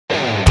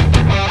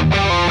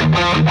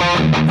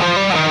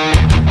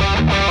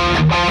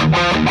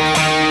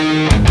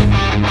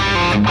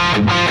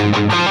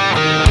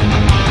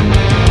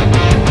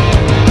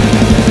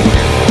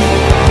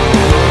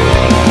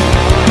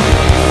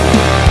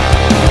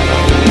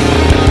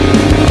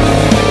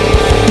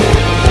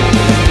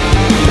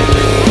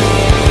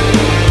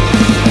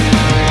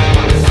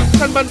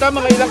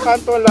mga ilang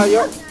kanto ang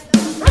layo?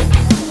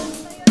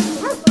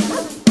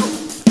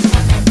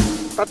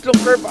 3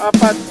 curve,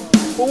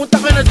 4. Pumunta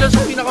ka na dyan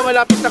sa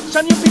pinakamalapit na...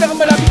 Saan yung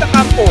pinakamalapit na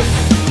kampo?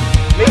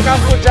 May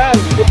kampo dyan.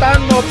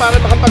 Puntahan mo para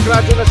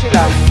makapag-radyo na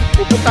sila.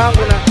 Pupuntahan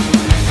ko na.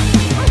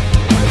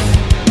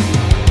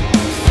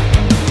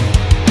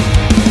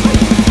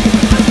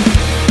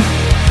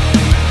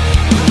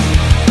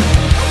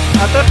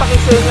 Ate,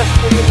 pakisenyas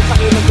po yung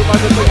sakyan na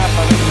dumadato nga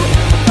para hindi mo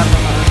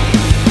magkakamaan.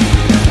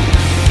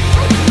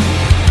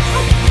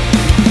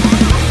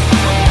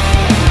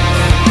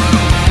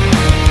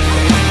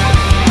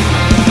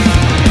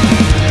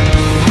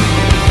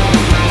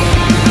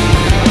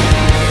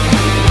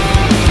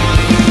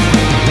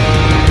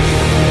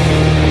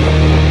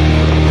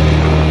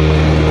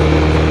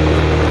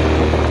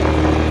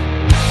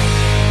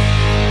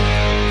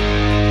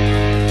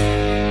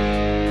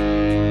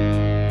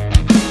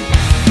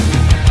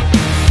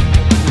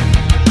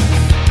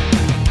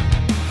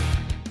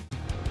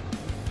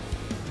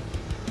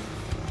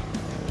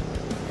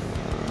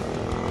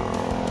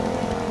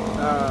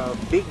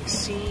 Big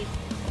C,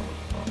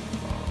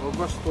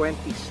 August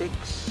 26.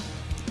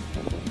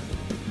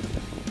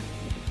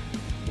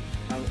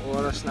 Ang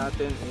oras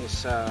natin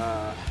is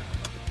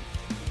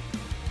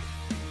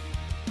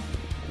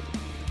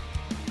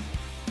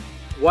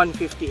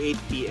 1:58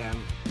 PM.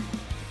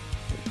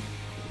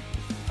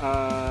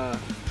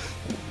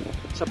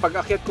 Sa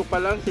pag-akyat ko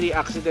pa lang 3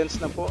 accidents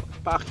na po.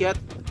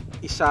 Paakyat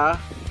isa,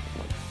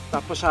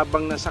 tapos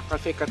habang nasa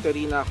Cafe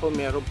Caterina ako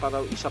meron pa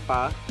raw isa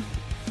pa.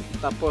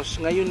 Tapos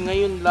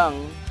ngayon lang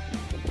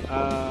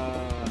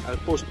I'll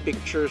post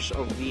pictures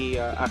of the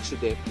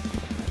accident.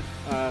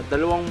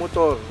 Dalawang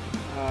motor,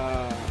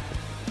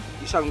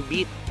 isang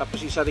Beat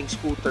tapos isa ring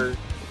scooter,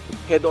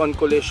 head-on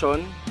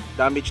collision.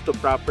 Damage to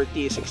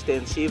property is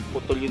extensive.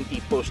 Putol yung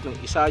T-post ng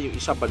isa, yung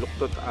isa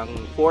baluktot ang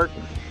fork.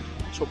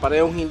 So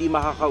parehong hindi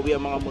makakauwi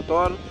ang mga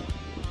motor.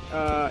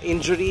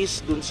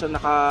 Injuries dun sa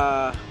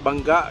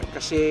nakabangga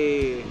kasi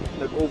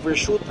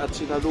nag-overshoot at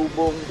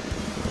sinalubong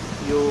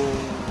yung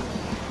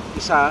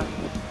isa.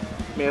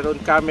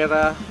 Meron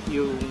camera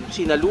yung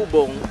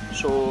sinalubong,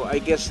 so I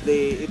guess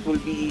it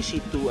will be easy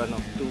to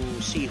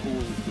see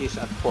who is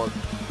at fault.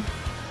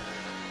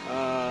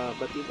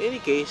 But in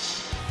any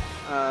case,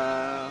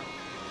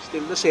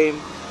 still the same.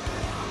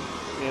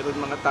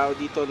 Meron mga tao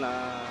dito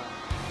na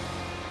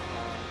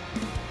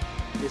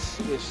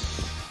is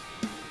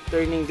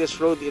turning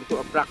this road into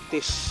a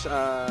practice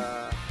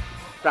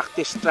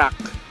track.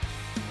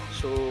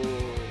 So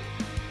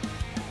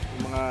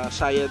mga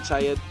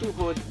sayad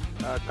tuhod,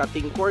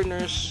 cutting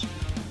corners,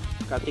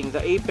 cutting the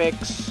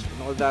apex, and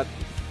all that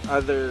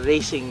other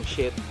racing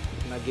shit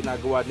na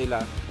ginagawa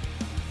nila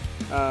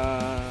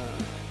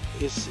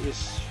is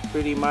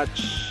pretty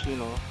much,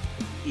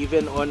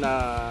 even on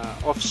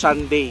off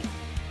Sunday,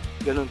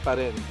 ganun pa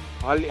rin.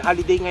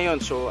 Holiday ngayon,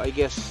 so I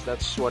guess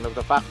that's one of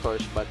the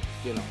factors, but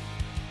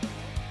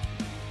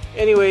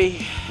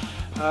anyway,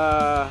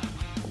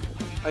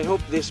 I hope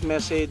this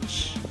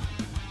message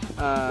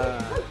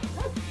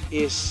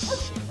is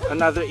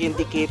another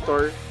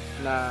indicator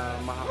na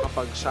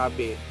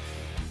makakapagsabi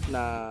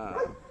na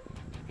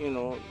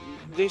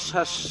this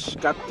has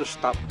got to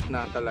stop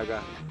na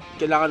talaga.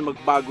 Kailangan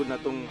magbago na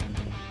tong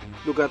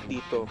lugar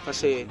dito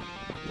kasi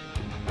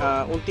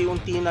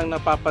unti-unti nang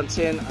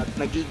napapansin at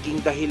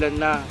nagiging dahilan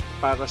na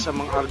para sa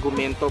mga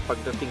argumento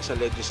pagdating sa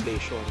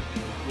legislation.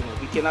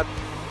 We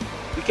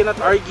cannot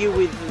argue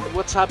with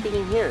what's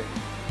happening here.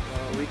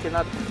 We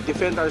cannot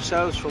defend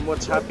ourselves from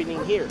what's happening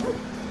here.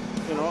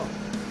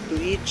 To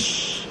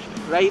each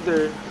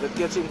rider that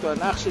gets into an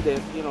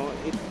accident,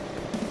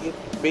 it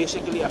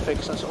basically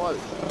affects us all.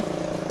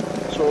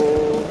 So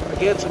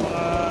again, sa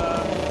mga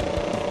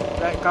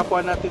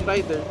kapwa natin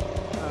rider,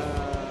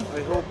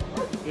 I hope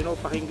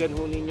pakinggan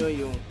ho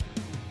ninyo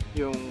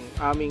yung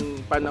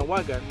aming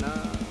panawagan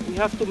na we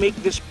have to make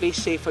this place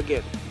safe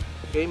again.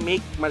 Okay,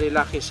 make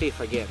Marilaque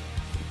safe again.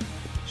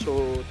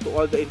 So to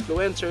all the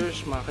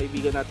influencers, mga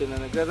kaibigan natin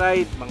na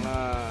nagra-ride, mga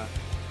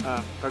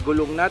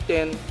kagulong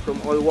natin from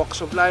all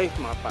walks of life,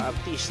 mga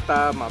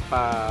pa-artista, mga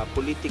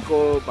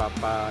pa-politiko, mga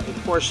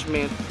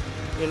pa-enforcement,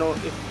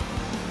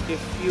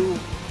 if you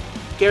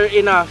care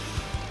enough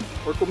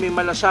or kung may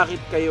malasakit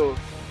kayo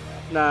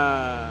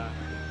na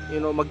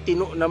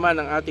magtino naman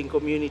ang ating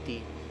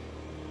community,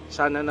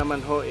 sana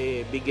naman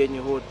bigyan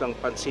nyo ng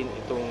pansin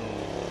itong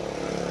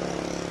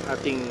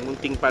ating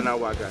munting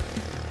panawagan.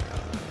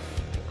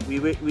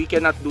 We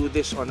cannot do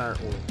this on our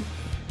own.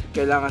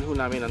 Kailangan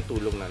namin ang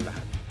tulong ng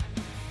lahat.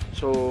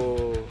 So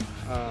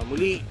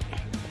muli,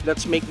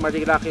 let's make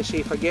Marilaque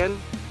safe again.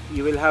 We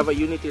will have a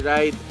unity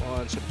ride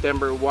on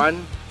September 1.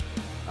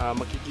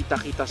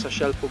 Magkikita-kita sa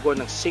Shell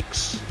Pugon ng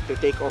 6 to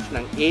take off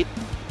ng 8.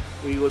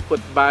 We will put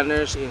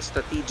banners in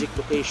strategic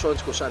locations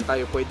kung saan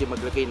tayo pwede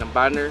maglagay ng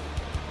banner.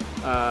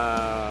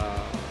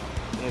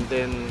 And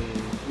then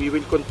we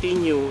will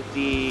continue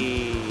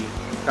the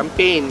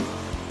campaign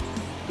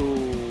to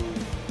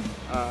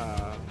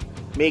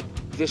make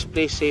this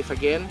place safe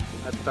again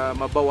at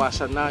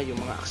mabawasan na yung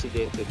mga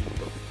aksidente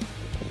dito.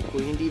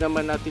 Kung hindi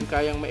naman natin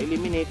kayang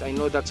ma-eliminate, I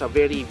know that's a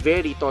very,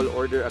 very tall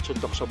order at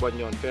suntok sa buwan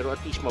yun, pero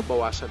at least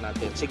mabawasan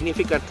natin.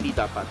 Significantly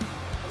dapat.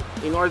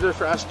 In order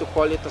for us to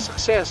call it a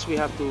success, we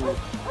have to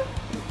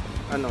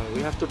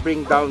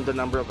bring down the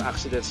number of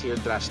accidents here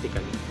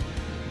drastically.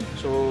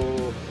 So,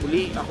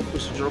 uli, ako po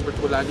si Robert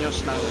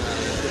Bolaños ng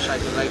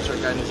Motorcycle Rights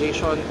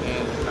Organization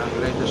and ng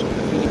Riders of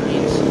the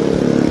Philippines.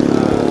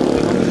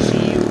 We hope to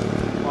see you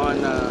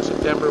on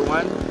September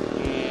 1,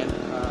 and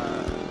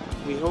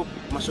we hope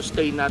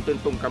masustain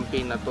natin tong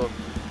campaign na to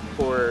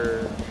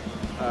for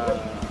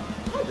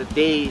the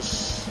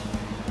days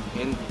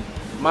and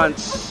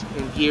months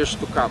and years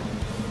to come.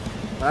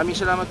 Maraming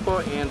salamat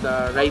po, and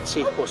ride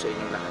safe po sa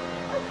inyong lahat.